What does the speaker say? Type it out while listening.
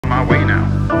way now.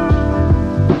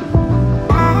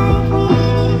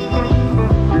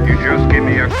 You just give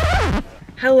me a...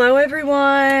 Hello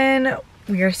everyone!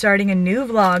 We are starting a new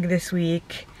vlog this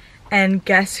week, and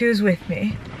guess who's with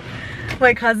me?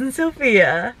 My cousin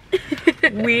Sophia.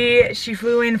 She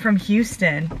flew in from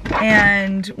Houston,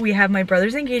 and we have my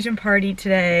brother's engagement party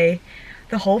today.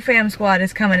 The whole fam squad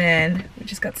is coming in. We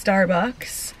just got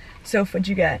Starbucks. Soph, what'd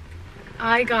you get?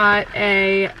 I got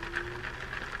a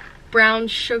brown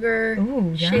sugar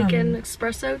shaken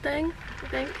espresso thing, I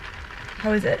think.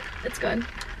 How is it? It's good.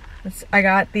 I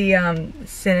got the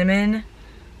cinnamon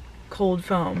cold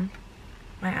foam.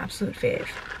 My absolute fave.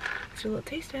 Let's do a little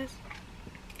taste test.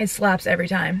 It slaps every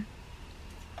time.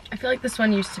 I feel like this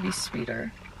one used to be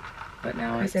sweeter, but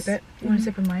now I sip it. You want to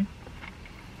sip of mine?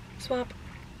 Swap.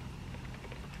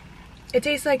 It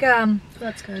tastes like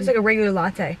that's good. Just like a regular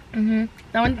latte. That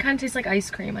one kind of tastes like ice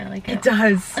cream. I like it. It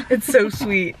does. It's so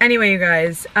sweet. Anyway, you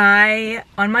guys,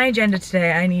 on my agenda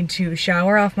today, I need to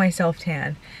shower off my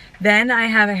self-tan. Then I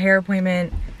have a hair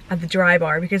appointment at the dry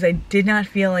bar because I did not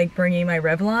feel like bringing my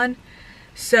Revlon.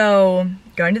 So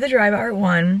going to the dry bar at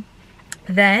 1.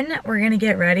 Then we're gonna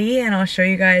get ready and I'll show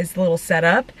you guys the little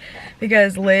setup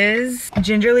because Liz,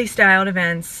 Gingerly Styled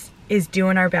Events, is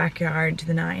doing our backyard to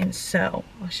the nines. So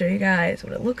I'll show you guys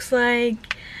what it looks like.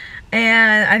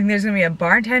 And I think there's gonna be a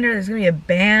bartender, there's gonna be a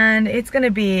band. It's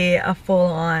gonna be a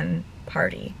full-on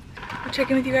party. I'll check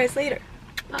in with you guys later.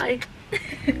 Bye.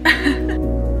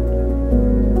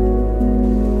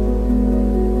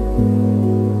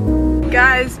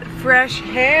 Guys, fresh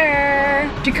hair.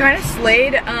 She kind of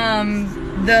slayed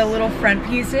the little front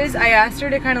pieces. I asked her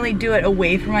to kind of like do it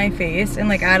away from my face and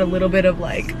like add a little bit of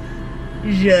like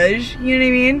zhuzh, you know what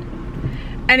I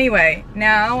mean? Anyway,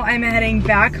 now I'm heading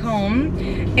back home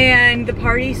and the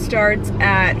party starts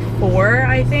at 4,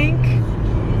 I think.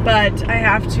 But I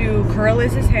have to curl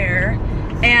Liz's hair.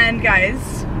 And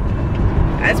guys,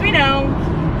 as we know,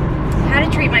 how to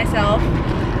treat myself.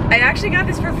 I actually got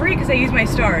this for free because I use my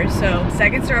stars. So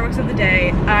second Starbucks of the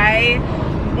day.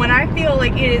 When I feel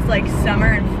like it is like summer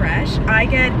and fresh, I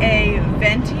get a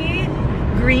venti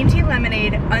green tea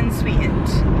lemonade unsweetened,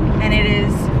 and it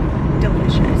is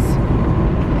delicious.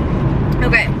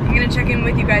 Okay, I'm gonna check in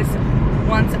with you guys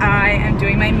once I am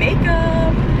doing my makeup,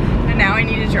 and now I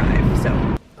need to drive.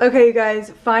 So okay, you guys,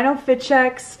 final fit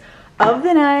checks of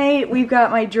the night. We've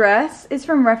got my dress is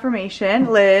from Reformation.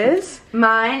 Liz.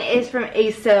 Mine is from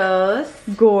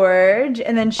ASOS. Gorge.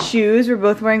 And then shoes. We're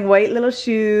both wearing white little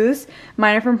shoes.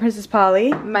 Mine are from Princess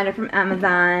Polly. Mine are from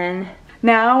Amazon.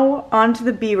 Now on to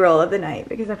the B-roll of the night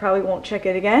because I probably won't check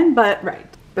it again, but right.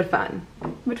 But fun.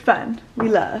 But fun. We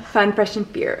love. Fun, fresh, and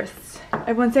fierce.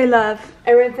 Everyone say love.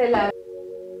 Everyone say love.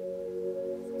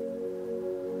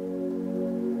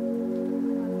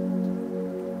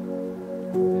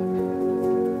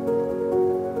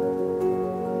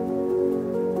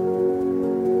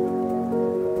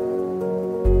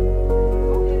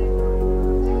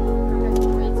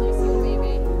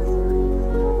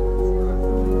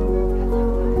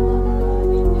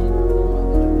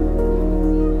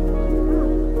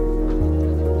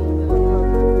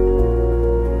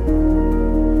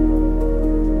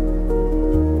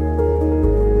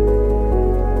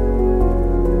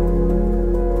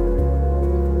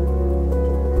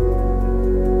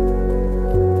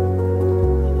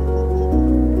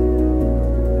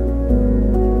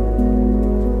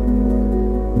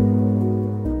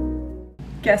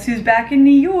 Guess who's back in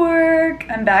New York?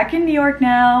 I'm back in New York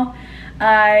now.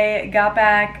 I got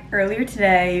back earlier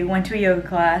today, went to a yoga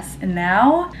class, and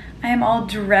now I am all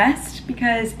dressed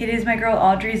because it is my girl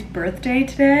Audrey's birthday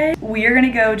today. We are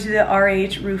gonna go to the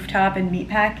RH rooftop and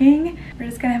meatpacking. We're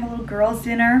just gonna have a little girls'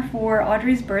 dinner for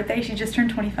Audrey's birthday. She just turned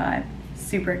 25.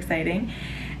 Super exciting.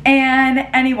 And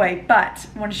anyway, but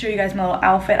I want to show you guys my little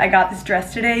outfit. I got this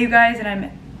dress today, you guys, and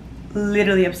I'm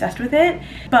literally obsessed with it.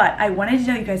 But I wanted to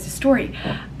tell you guys a story.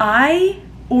 I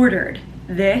ordered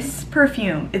this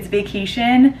perfume. It's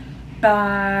Vacation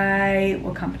by,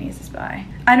 what company is this by?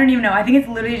 I don't even know. I think it's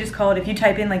literally just called, if you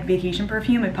type in like vacation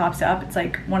perfume, it pops up. It's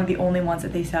like one of the only ones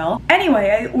that they sell. Anyway,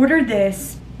 I ordered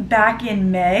this back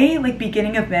in May, like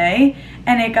beginning of May,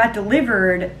 and it got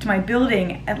delivered to my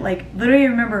building at like, literally I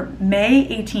remember May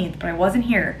 18th, but I wasn't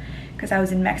here because I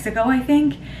was in Mexico, I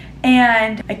think.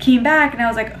 And I came back and I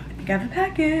was like, I think I have a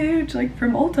package like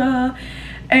from Ulta,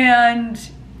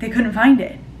 and they couldn't find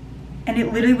it. And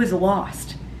it literally was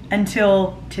lost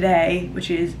until today, which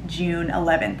is June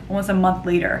 11th, almost a month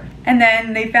later. And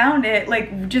then they found it,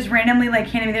 like just randomly like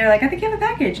handed me, they're like, I think you have a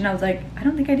package. And I was like, I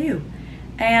don't think I do.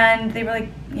 And they were like,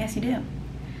 yes, you do.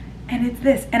 And it's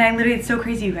this. And I literally, it's so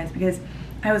crazy, you guys, because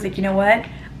I was like, you know what?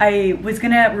 I was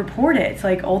gonna report it to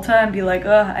like Ulta and be like,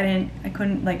 ugh, I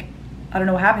couldn't, like, I don't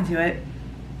know what happened to it.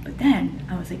 But then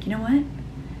I was like, you know what?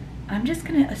 I'm just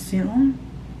gonna assume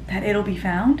that it'll be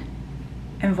found,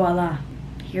 and voila,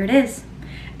 here it is.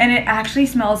 And it actually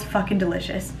smells fucking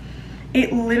delicious.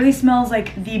 It literally smells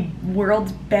like the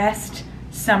world's best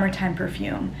summertime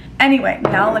perfume. Anyway,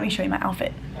 now let me show you my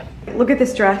outfit. Look at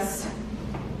this dress.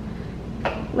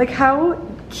 Like, how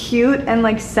cute and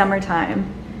like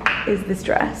summertime is this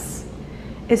dress?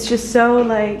 It's just so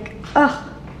like, ugh,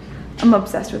 I'm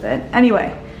obsessed with it.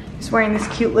 Anyway, just wearing this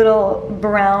cute little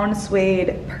brown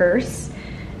suede purse.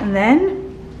 And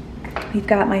then we've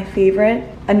got my favorite,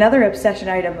 another obsession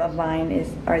item of mine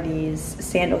are these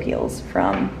sandal heels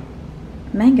from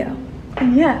Mango.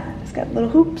 And yeah, just got little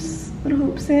hoops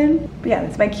in. But yeah,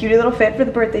 it's my cutie little fit for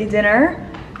the birthday dinner.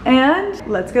 And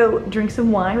let's go drink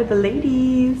some wine with the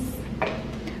ladies.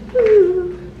 Woo.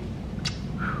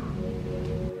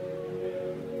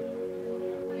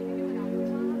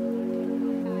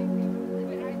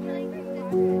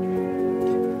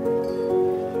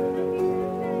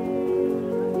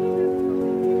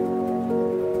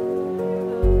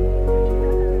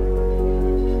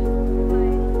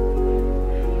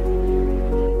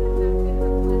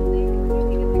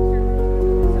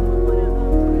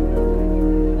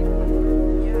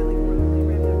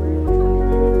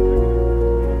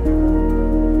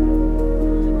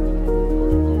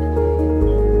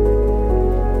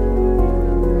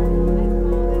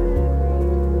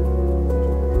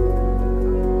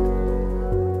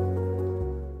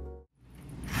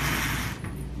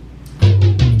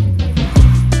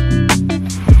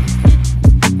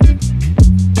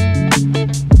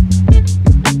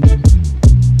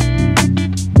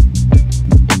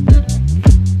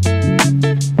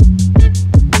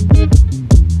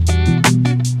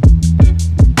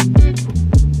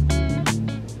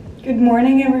 Good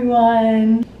morning,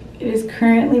 everyone. It is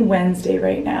currently Wednesday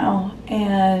right now,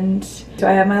 and so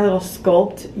I have my little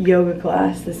Sculpt yoga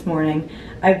class this morning.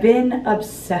 I've been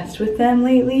obsessed with them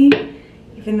lately,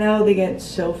 even though they get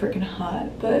so freaking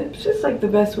hot, but it's just like the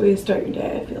best way to start your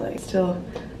day, I feel like. Still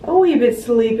a wee bit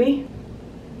sleepy.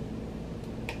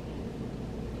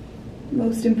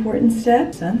 Most important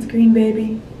step, sunscreen,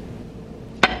 baby.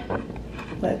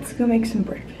 Let's go make some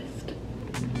breakfast.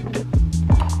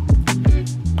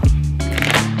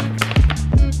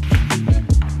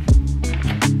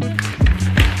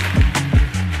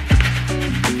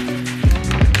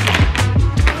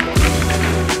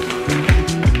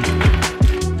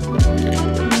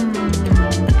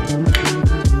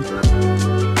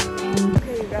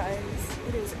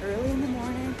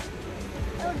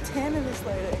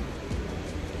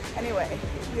 Anyway,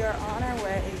 we are on our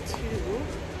way to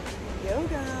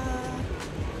yoga,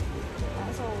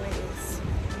 as always.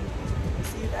 I'll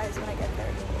see you guys when I get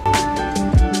there.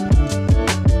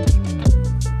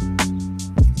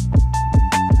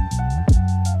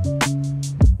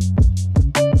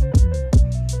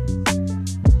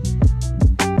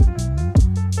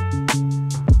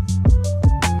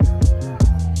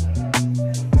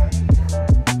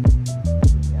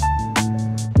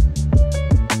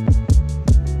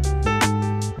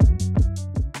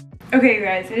 Okay, you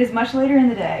guys, it is much later in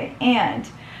the day, and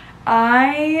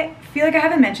I feel like I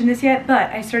haven't mentioned this yet, but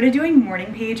I started doing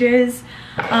morning pages,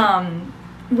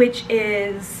 which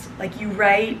is like you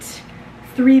write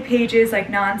 3 pages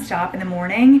like non-stop in the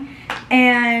morning.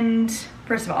 And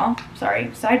first of all,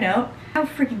 sorry, side note, how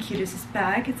freaking cute is this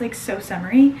bag? It's like so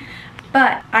summery.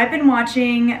 But I've been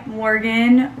watching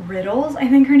Morgan Riddles, I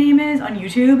think her name is, on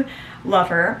YouTube. Love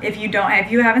her. If you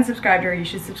haven't subscribed to her, you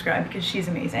should subscribe because she's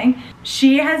amazing.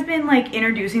 She has been like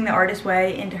introducing the artist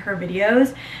way into her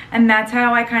videos, and that's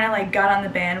how I kind of like got on the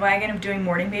bandwagon of doing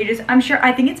morning pages.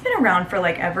 I think it's been around for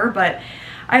like ever, but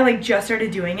I like just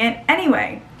started doing it.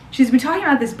 Anyway, she's been talking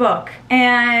about this book,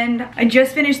 and I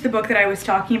just finished the book that I was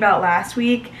talking about last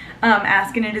week,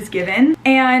 Ask and It Is Given,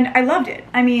 and I loved it.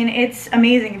 I mean, it's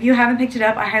amazing. If you haven't picked it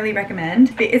up, I highly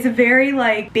recommend. It's a very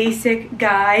like basic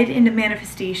guide into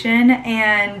manifestation,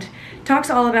 and talks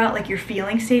all about like your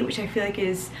feeling state, which I feel like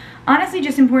is honestly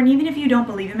just important. Even if you don't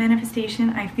believe in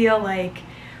manifestation, I feel like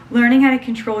learning how to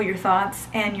control your thoughts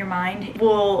and your mind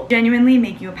will genuinely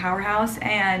make you a powerhouse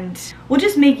and will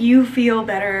just make you feel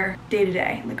better day to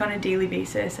day, like on a daily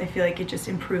basis. I feel like it just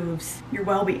improves your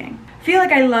well-being. I feel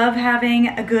like I love having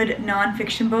a good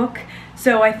nonfiction book,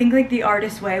 so I think like The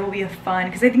Artist's Way will be a fun,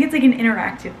 because I think it's like an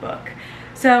interactive book.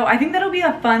 So I think that'll be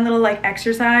a fun little like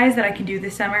exercise that I can do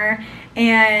this summer.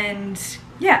 And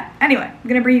yeah, anyway, I'm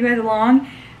gonna bring you guys along.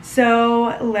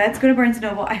 So let's go to Barnes &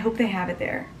 Noble. I hope they have it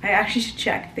there. I actually should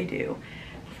check if they do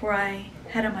before I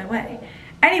head on my way.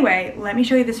 Anyway, let me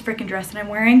show you this freaking dress that I'm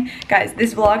wearing. Guys,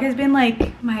 this vlog has been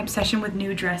like my obsession with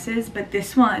new dresses, but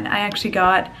this one I actually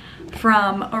got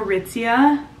from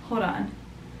Aritzia. Hold on.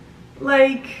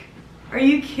 Like, are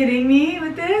you kidding me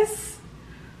with this?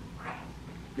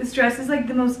 This dress is like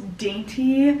the most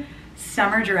dainty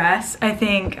summer dress I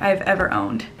think I've ever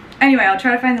owned. Anyway, I'll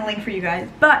try to find the link for you guys,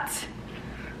 but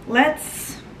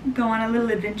let's go on a little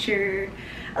adventure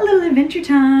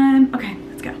time. Okay,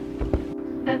 let's go.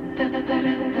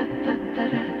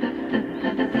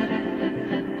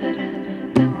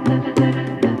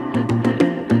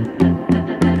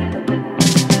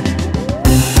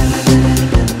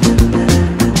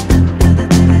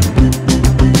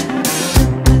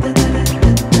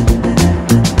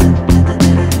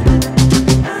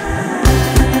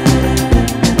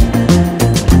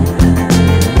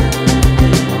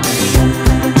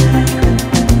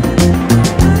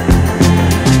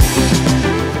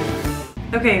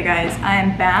 Okay, you guys, I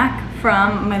am back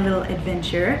from my little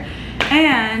adventure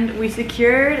and we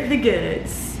secured the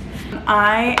goods.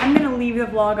 I am gonna leave the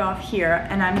vlog off here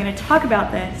and I'm gonna talk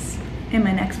about this in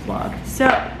my next vlog. So,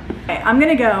 okay, I'm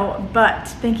gonna go, but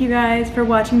thank you guys for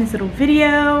watching this little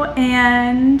video,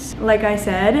 and like I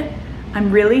said,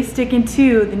 I'm really sticking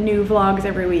to the new vlogs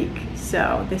every week,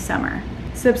 so this summer.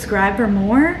 Subscribe for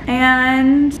more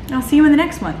and I'll see you in the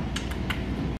next one.